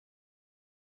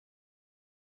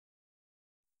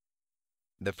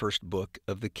The first book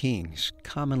of the Kings,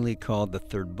 commonly called the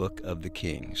third book of the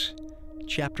Kings.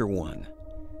 Chapter 1.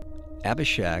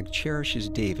 Abishag cherishes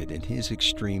David in his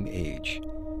extreme age.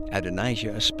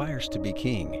 Adonijah aspires to be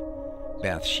king.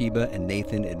 Bathsheba and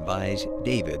Nathan advise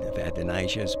David of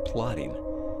Adonijah's plotting.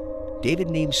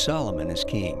 David names Solomon as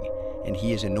king, and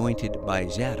he is anointed by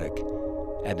Zadok.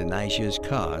 Adonijah's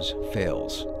cause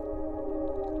fails.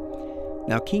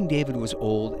 Now King David was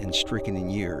old and stricken in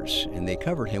years, and they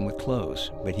covered him with clothes,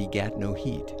 but he gat no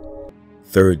heat.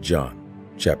 3 John,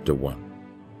 chapter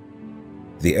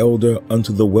 1. The elder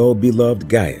unto the well-beloved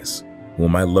Gaius,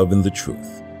 whom I love in the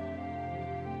truth.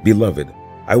 Beloved,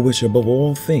 I wish above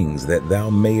all things that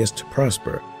thou mayest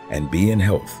prosper and be in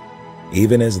health,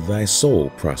 even as thy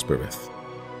soul prospereth.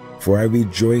 For I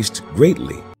rejoiced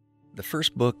greatly. The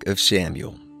first book of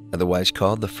Samuel, otherwise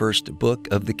called the first book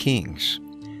of the Kings.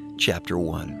 Chapter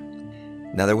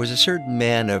 1. Now there was a certain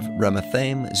man of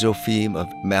Ramathaim Zophim of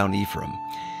Mount Ephraim,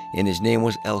 and his name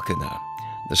was Elkanah,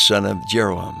 the son of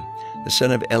Jeroham, the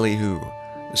son of Elihu,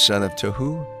 the son of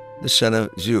Tohu, the son of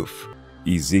Zuph.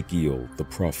 Ezekiel the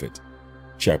prophet,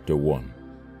 chapter 1.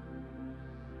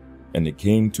 And it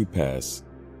came to pass,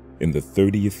 in the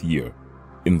 30th year,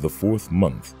 in the 4th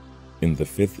month, in the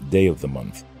 5th day of the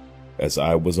month, as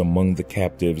I was among the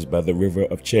captives by the river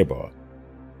of Chebar,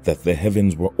 that the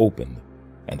heavens were opened,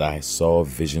 and I saw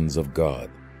visions of God.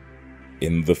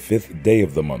 In the 5th day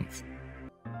of the month.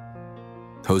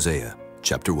 Hosea,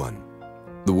 chapter 1.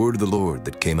 The word of the Lord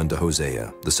that came unto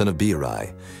Hosea, the son of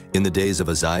Beeri, in the days of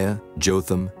Uzziah,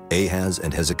 Jotham, Ahaz,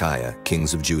 and Hezekiah,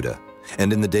 kings of Judah,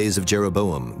 and in the days of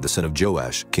Jeroboam, the son of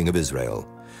Joash, king of Israel,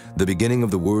 the beginning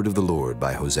of the word of the Lord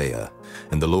by Hosea.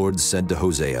 And the Lord said to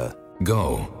Hosea,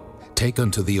 Go, take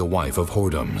unto thee a wife of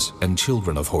whoredoms, and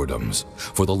children of whoredoms,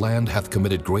 for the land hath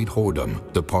committed great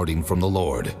whoredom, departing from the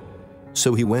Lord.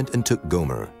 So he went and took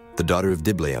Gomer, the daughter of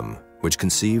Diblaim, which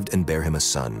conceived and bare him a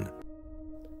son.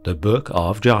 The book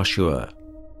of Joshua,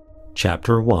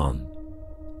 chapter 1.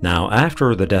 Now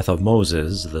after the death of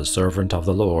Moses, the servant of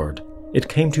the Lord, it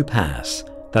came to pass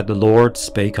that the Lord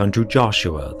spake unto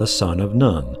Joshua the son of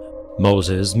Nun,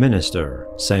 Moses' minister,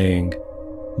 saying,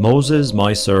 Moses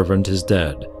my servant is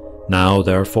dead. Now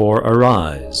therefore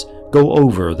arise, go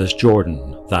over this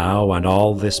Jordan, thou and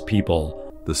all this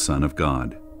people. The Son of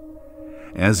God.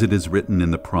 As it is written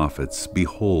in the prophets,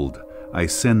 Behold, I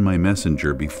send my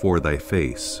messenger before thy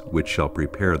face, which shall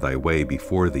prepare thy way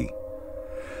before thee.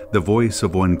 The voice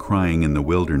of one crying in the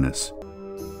wilderness.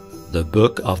 The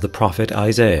book of the prophet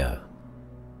Isaiah,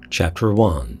 chapter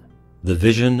 1. The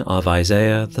vision of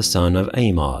Isaiah the son of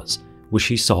Amoz, which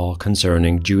he saw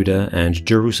concerning Judah and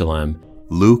Jerusalem.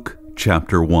 Luke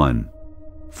chapter 1.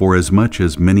 Forasmuch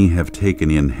as many have taken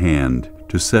in hand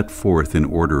to set forth in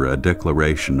order a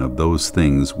declaration of those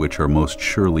things which are most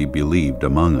surely believed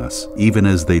among us, even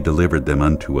as they delivered them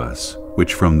unto us,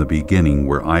 which from the beginning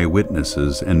were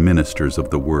eyewitnesses and ministers of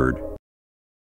the word.